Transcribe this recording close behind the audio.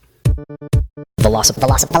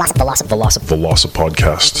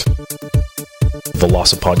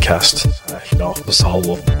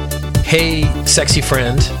Velocipodcast. Hey, sexy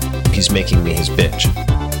friend. He's making me his bitch.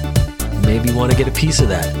 Maybe want to get a piece of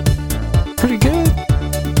that. Pretty good.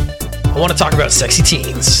 I want to talk about sexy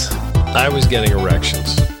teens. I was getting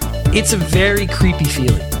erections. It's a very creepy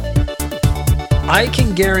feeling. I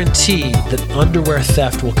can guarantee that underwear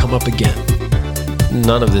theft will come up again.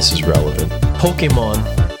 None of this is relevant. Pokemon,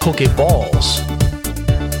 Pokeballs.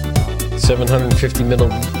 750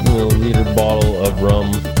 milliliter bottle of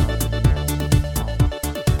rum.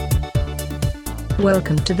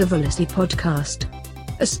 Welcome to the Velocity Podcast,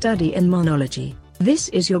 a study in monology. This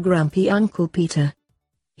is your grumpy Uncle Peter.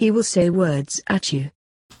 He will say words at you.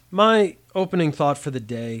 My opening thought for the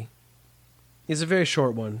day is a very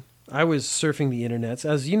short one. I was surfing the internet.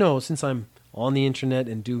 As you know, since I'm on the internet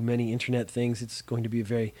and do many internet things, it's going to be a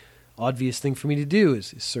very obvious thing for me to do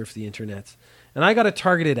is surf the internet. And I got a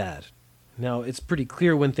targeted ad. Now, it's pretty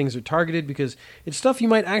clear when things are targeted because it's stuff you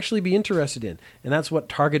might actually be interested in. And that's what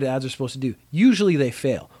targeted ads are supposed to do. Usually they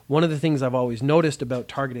fail. One of the things I've always noticed about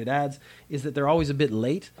targeted ads is that they're always a bit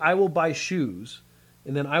late. I will buy shoes,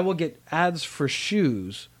 and then I will get ads for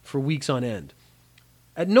shoes for weeks on end.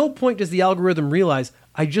 At no point does the algorithm realize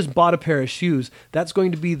I just bought a pair of shoes. That's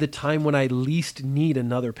going to be the time when I least need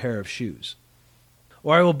another pair of shoes.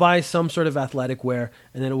 Or I will buy some sort of athletic wear,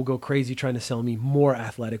 and then it will go crazy trying to sell me more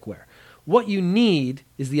athletic wear. What you need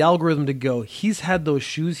is the algorithm to go, he's had those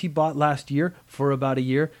shoes he bought last year for about a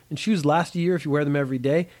year. And shoes last a year if you wear them every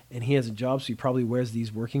day. And he has a job, so he probably wears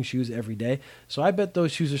these working shoes every day. So I bet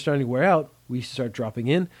those shoes are starting to wear out. We start dropping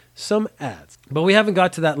in some ads. But we haven't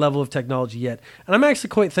got to that level of technology yet. And I'm actually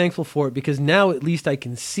quite thankful for it because now at least I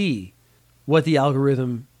can see what the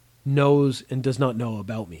algorithm knows and does not know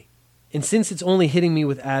about me. And since it's only hitting me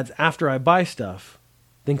with ads after I buy stuff,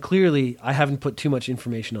 then clearly I haven't put too much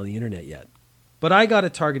information on the internet yet. But I got a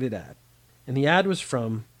targeted ad, and the ad was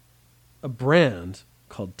from a brand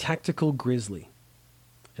called Tactical Grizzly.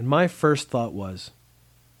 And my first thought was,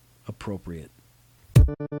 appropriate.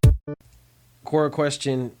 Quora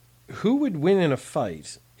question, who would win in a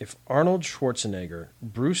fight if Arnold Schwarzenegger,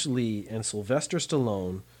 Bruce Lee, and Sylvester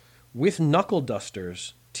Stallone with knuckle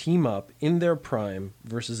dusters team up in their prime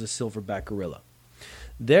versus a silverback gorilla?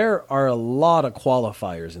 There are a lot of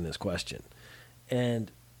qualifiers in this question.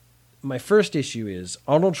 And my first issue is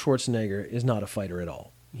Arnold Schwarzenegger is not a fighter at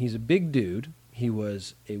all. He's a big dude. He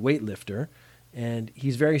was a weightlifter, and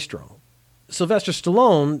he's very strong. Sylvester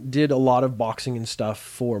Stallone did a lot of boxing and stuff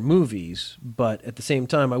for movies, but at the same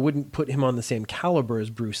time, I wouldn't put him on the same caliber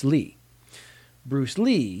as Bruce Lee. Bruce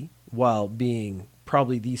Lee, while being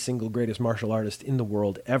probably the single greatest martial artist in the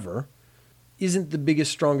world ever, isn't the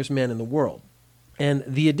biggest, strongest man in the world. And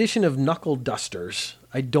the addition of knuckle dusters,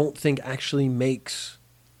 I don't think actually makes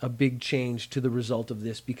a big change to the result of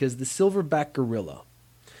this because the silverback gorilla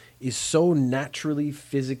is so naturally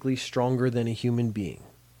physically stronger than a human being,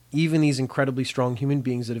 even these incredibly strong human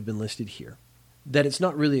beings that have been listed here, that it's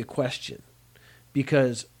not really a question.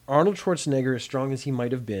 Because Arnold Schwarzenegger, as strong as he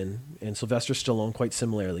might have been, and Sylvester Stallone quite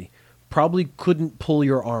similarly, probably couldn't pull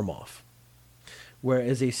your arm off,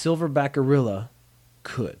 whereas a silverback gorilla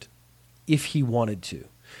could, if he wanted to.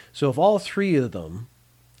 So if all three of them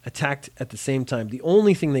attacked at the same time, the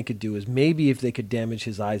only thing they could do is maybe if they could damage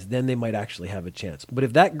his eyes, then they might actually have a chance. But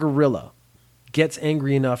if that gorilla gets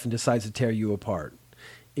angry enough and decides to tear you apart,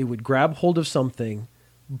 it would grab hold of something,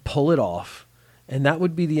 pull it off, and that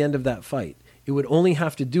would be the end of that fight. It would only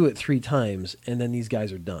have to do it 3 times, and then these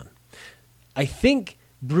guys are done. I think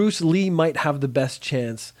Bruce Lee might have the best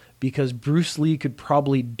chance because Bruce Lee could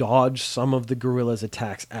probably dodge some of the gorilla's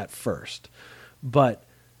attacks at first. But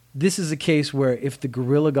this is a case where if the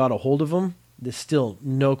gorilla got a hold of him, there's still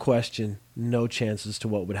no question, no chances to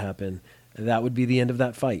what would happen. That would be the end of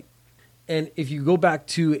that fight. And if you go back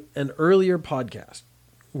to an earlier podcast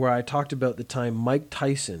where I talked about the time Mike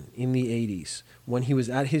Tyson in the 80s, when he was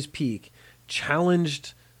at his peak,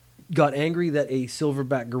 got angry that a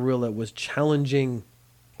silverback gorilla was challenging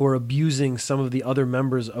or abusing some of the other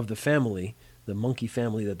members of the family, the monkey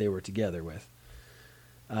family that they were together with.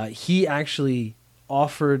 He actually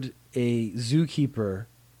offered a zookeeper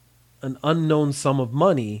an unknown sum of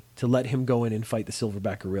money to let him go in and fight the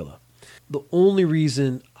silverback gorilla. The only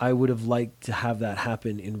reason I would have liked to have that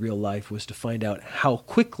happen in real life was to find out how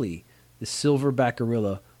quickly the silverback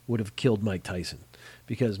gorilla would have killed Mike Tyson.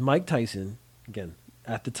 Because Mike Tyson, again,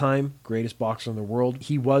 at the time, greatest boxer in the world,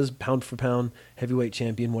 he was pound for pound heavyweight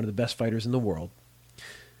champion, one of the best fighters in the world,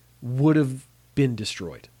 would have been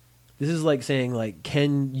destroyed. This is like saying, like,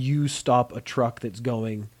 can you stop a truck that's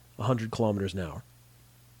going 100 kilometers an hour?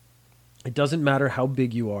 It doesn't matter how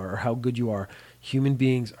big you are or how good you are. Human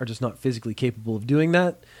beings are just not physically capable of doing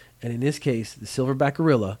that. And in this case, the silverback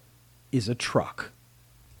gorilla is a truck.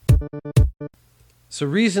 So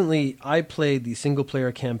recently, I played the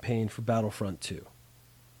single-player campaign for Battlefront 2.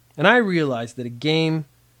 And I realized that a game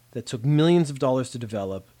that took millions of dollars to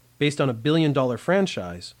develop, based on a billion-dollar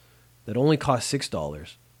franchise that only cost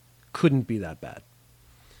 $6, couldn't be that bad.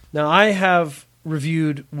 Now, I have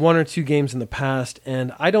reviewed one or two games in the past,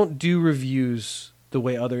 and I don't do reviews the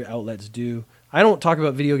way other outlets do. I don't talk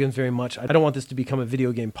about video games very much. I don't want this to become a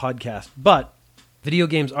video game podcast, but video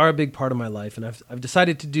games are a big part of my life, and I've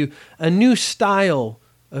decided to do a new style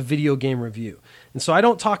of video game review. And so I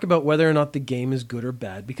don't talk about whether or not the game is good or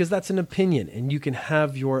bad, because that's an opinion, and you can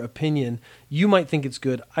have your opinion. You might think it's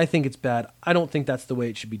good. I think it's bad. I don't think that's the way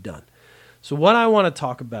it should be done. So what I want to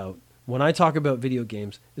talk about when I talk about video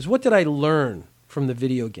games is, what did I learn from the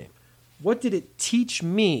video game? What did it teach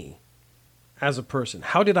me as a person?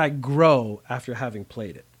 How did I grow after having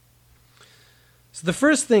played it? So the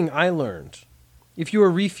first thing I learned, if you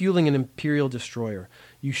are refueling an Imperial destroyer,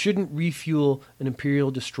 you shouldn't refuel an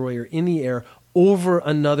Imperial destroyer in the air over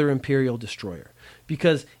another Imperial destroyer.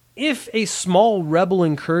 Because if a small rebel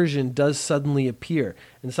incursion does suddenly appear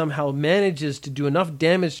and somehow manages to do enough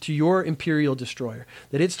damage to your Imperial destroyer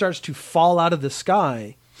that it starts to fall out of the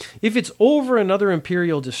sky, if it's over another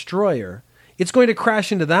Imperial destroyer, it's going to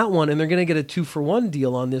crash into that one, and they're going to get a 2-for-1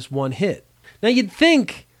 deal on this one hit. Now, you'd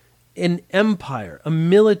think an empire, a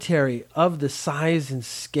military of the size and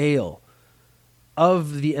scale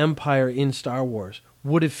of the Empire in Star Wars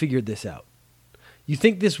would have figured this out. You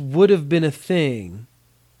think this would have been a thing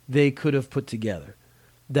they could have put together.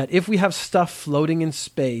 That if we have stuff floating in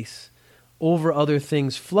space over other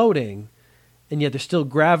things floating, and yet they're still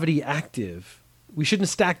gravity active, we shouldn't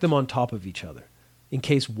stack them on top of each other in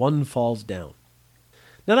case one falls down.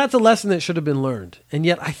 Now, that's a lesson that should have been learned, and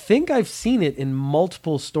yet I think I've seen it in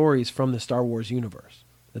multiple stories from the Star Wars universe,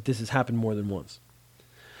 that this has happened more than once.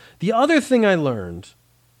 The other thing I learned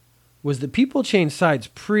was that people change sides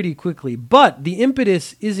pretty quickly, but the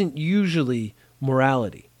impetus isn't usually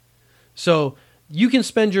morality. So you can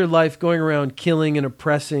spend your life going around killing and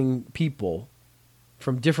oppressing people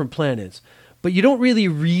from different planets, but you don't really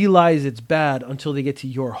realize it's bad until they get to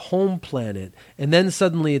your home planet, and then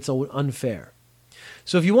suddenly it's unfair.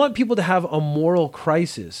 So if you want people to have a moral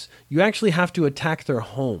crisis, you actually have to attack their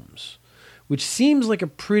homes, which seems like a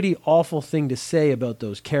pretty awful thing to say about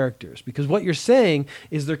those characters, because what you're saying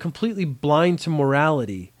is they're completely blind to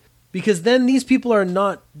morality, because then these people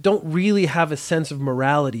don't really have a sense of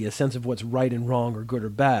morality, a sense of what's right and wrong or good or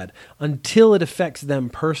bad, until it affects them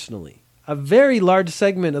personally. A very large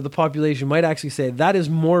segment of the population might actually say that is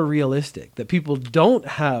more realistic, that people don't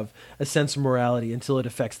have a sense of morality until it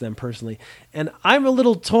affects them personally. And I'm a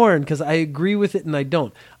little torn because I agree with it and I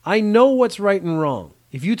don't. I know what's right and wrong.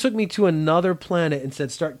 If you took me to another planet and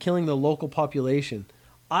said start killing the local population,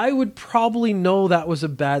 I would probably know that was a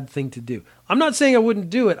bad thing to do. I'm not saying I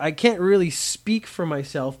wouldn't do it. I can't really speak for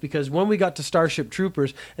myself, because when we got to Starship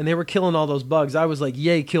Troopers and they were killing all those bugs, I was like,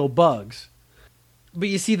 yay, kill bugs. But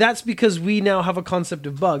you see, that's because we now have a concept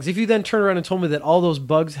of bugs. If you then turn around and told me that all those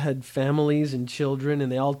bugs had families and children and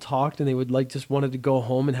they all talked and they would just wanted to go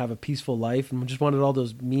home and have a peaceful life and just wanted all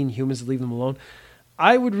those mean humans to leave them alone,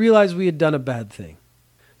 I would realize we had done a bad thing.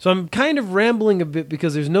 So I'm kind of rambling a bit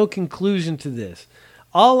because there's no conclusion to this.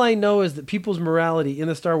 All I know is that people's morality in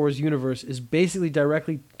the Star Wars universe is basically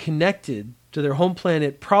directly connected to their home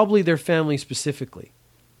planet, probably their family specifically.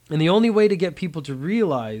 And the only way to get people to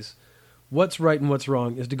realize what's right and what's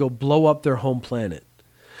wrong is to go blow up their home planet.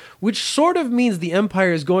 Which sort of means the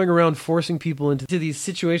Empire is going around forcing people into these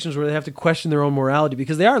situations where they have to question their own morality,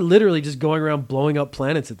 because they are literally just going around blowing up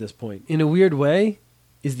planets at this point. In a weird way,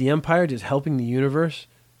 is the Empire just helping the universe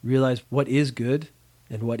realize what is good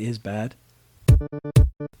and what is bad?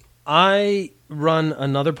 I run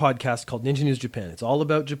another podcast called Ninja News Japan. It's all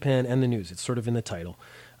about Japan and the news. It's sort of in the title.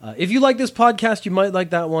 If you like this podcast, you might like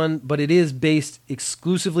that one, but it is based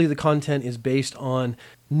exclusively, the content is based on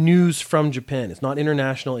news from Japan. It's not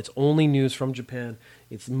international. It's only news from Japan.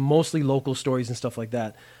 It's mostly local stories and stuff like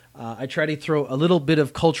that. I try to throw a little bit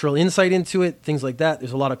of cultural insight into it, things like that.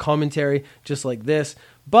 There's a lot of commentary, just like this,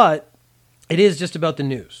 but it is just about the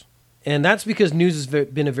news. And that's because news has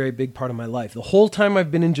been a very big part of my life. The whole time I've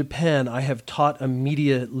been in Japan, I have taught a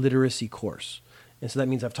media literacy course. And so that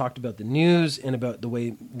means I've talked about the news and about the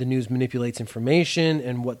way the news manipulates information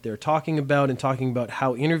and what they're talking about, and talking about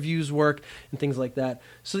how interviews work and things like that,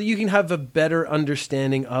 so that you can have a better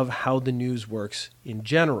understanding of how the news works in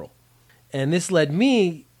general. And this led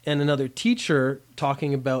me and another teacher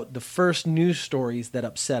talking about the first news stories that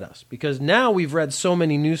upset us. Because now we've read so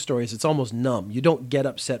many news stories, it's almost numb. You don't get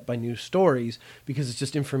upset by news stories because it's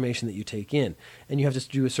just information that you take in. And you have to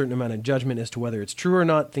do a certain amount of judgment as to whether it's true or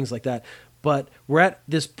not, things like that. But we're at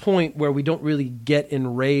this point where we don't really get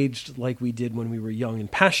enraged like we did when we were young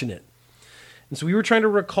and passionate. And so we were trying to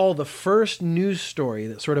recall the first news story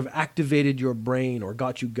that sort of activated your brain or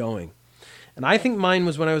got you going. And I think mine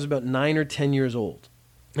was when I was about 9 or 10 years old.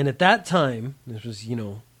 And at that time, this was,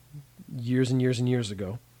 years and years and years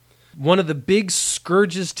ago, one of the big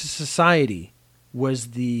scourges to society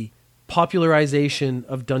was the popularization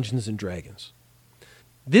of Dungeons and Dragons.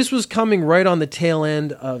 This was coming right on the tail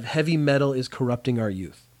end of heavy metal is corrupting our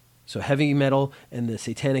youth. So heavy metal and the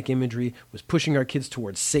satanic imagery was pushing our kids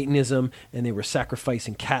towards Satanism, and they were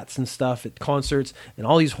sacrificing cats and stuff at concerts, and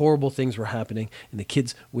all these horrible things were happening, and the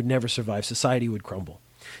kids would never survive. Society would crumble.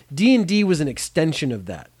 D&D was an extension of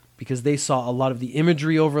that because they saw a lot of the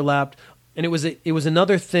imagery overlapped, and it was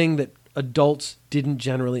another thing that adults didn't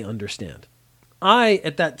generally understand. I,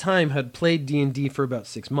 at that time, had played D&D for about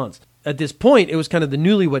 6 months. At this point, it was kind of the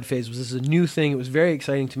newlywed phase. This is a new thing. It was very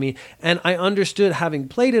exciting to me, and I understood, having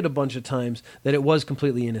played it a bunch of times, that it was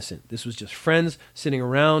completely innocent. This was just friends sitting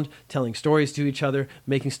around, telling stories to each other,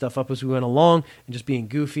 making stuff up as we went along, and just being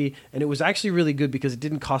goofy, and it was actually really good because it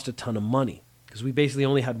didn't cost a ton of money, because we basically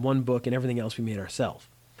only had one book and everything else we made ourselves.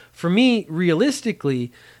 For me,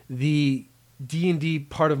 realistically, the D&D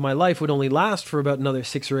part of my life would only last for about another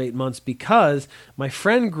 6 or 8 months because my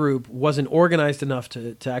friend group wasn't organized enough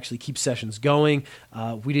to actually keep sessions going.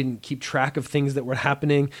 We didn't keep track of things that were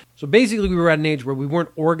happening. So basically, we were at an age where we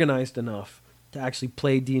weren't organized enough to actually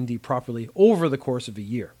play D&D properly over the course of a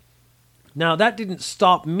year. Now, that didn't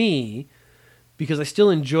stop me, because I still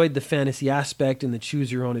enjoyed the fantasy aspect and the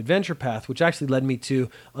choose your own adventure path, which actually led me to,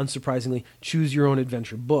 unsurprisingly, choose your own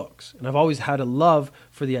adventure books. And I've always had a love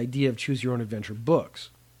for the idea of choose your own adventure books.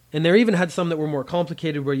 And there even had some that were more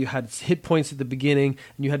complicated, where you had hit points at the beginning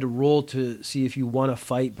and you had to roll to see if you won a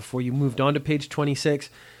fight before you moved on to page 26.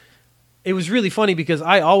 It was really funny because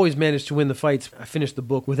I always managed to win the fights. I finished the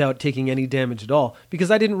book without taking any damage at all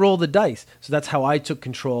because I didn't roll the dice. So that's how I took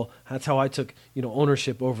control. That's how I took,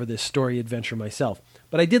 ownership over this story adventure myself.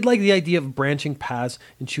 But I did like the idea of branching paths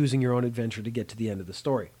and choosing your own adventure to get to the end of the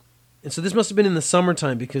story. And so this must have been in the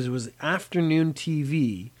summertime because it was afternoon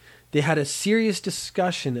TV. They had a serious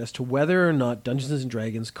discussion as to whether or not Dungeons &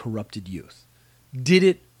 Dragons corrupted youth. Did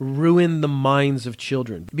it ruin the minds of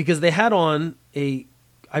children? Because they had on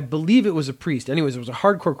I believe it was a priest. Anyways, it was a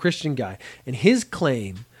hardcore Christian guy. And his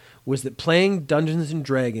claim was that playing Dungeons &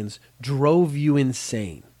 Dragons drove you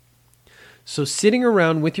insane. So sitting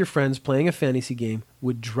around with your friends playing a fantasy game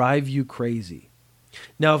would drive you crazy.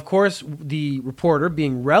 Now, of course, the reporter,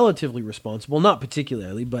 being relatively responsible, not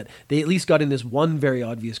particularly, but they at least got in this one very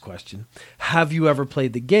obvious question: have you ever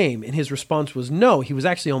played the game? And his response was no. He was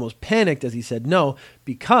actually almost panicked as he said no,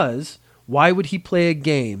 because why would he play a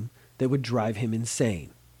game that would drive him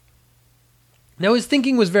insane? Now, his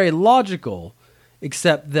thinking was very logical,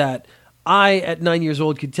 except that I, at 9 years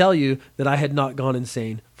old, could tell you that I had not gone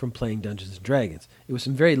insane from playing Dungeons & Dragons. It was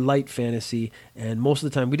some very light fantasy, and most of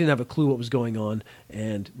the time we didn't have a clue what was going on,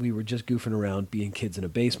 and we were just goofing around being kids in a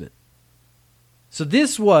basement. So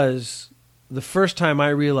this was the first time I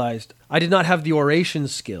realized I did not have the oration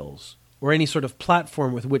skills or any sort of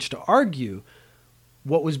platform with which to argue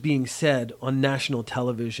what was being said on national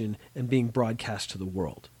television and being broadcast to the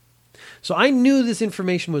world. So I knew this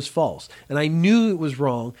information was false, and I knew it was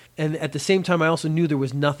wrong, and at the same time I also knew there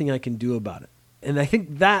was nothing I can do about it. And I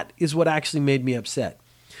think that is what actually made me upset,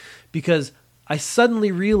 because I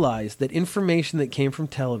suddenly realized that information that came from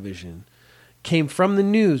television, came from the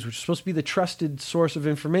news, which is supposed to be the trusted source of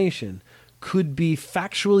information, could be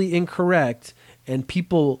factually incorrect, and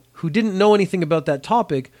people who didn't know anything about that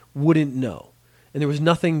topic wouldn't know. And there was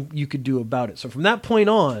nothing you could do about it. So from that point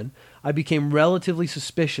on, I became relatively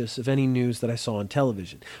suspicious of any news that I saw on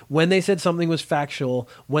television. When they said something was factual,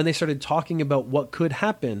 when they started talking about what could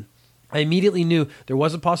happen, I immediately knew there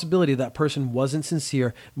was a possibility that person wasn't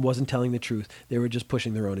sincere and wasn't telling the truth. They were just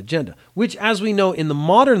pushing their own agenda, which, as we know in the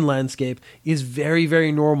modern landscape, is very,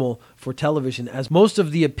 very normal for television, as most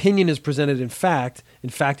of the opinion is presented in fact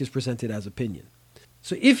is presented as opinion.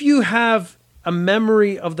 So if you have a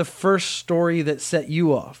memory of the first story that set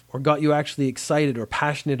you off or got you actually excited or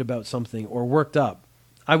passionate about something or worked up,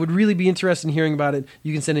 I would really be interested in hearing about it.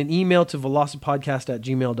 You can send an email to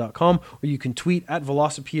velocipodcast@gmail.com, or you can tweet at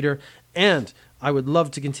Velocipeter, and I would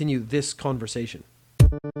love to continue this conversation.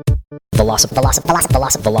 Velocipodcast.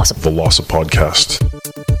 Velocipodcast.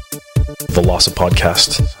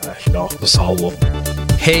 Velocipodcast. Ja, dat is hallo.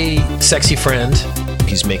 Hey, sexy friend.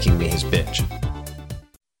 He's making me his bitch.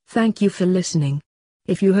 Thank you for listening.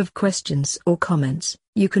 If you have questions or comments,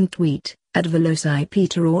 you can tweet at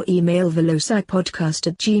VelociPeter or email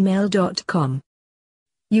velocipodcast@gmail.com.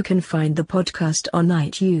 You can find the podcast on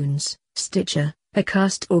iTunes, Stitcher,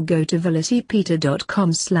 Acast, or go to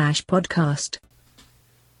velocipeter.com/podcast.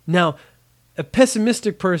 Now, a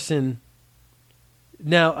pessimistic person.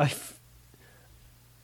 Now,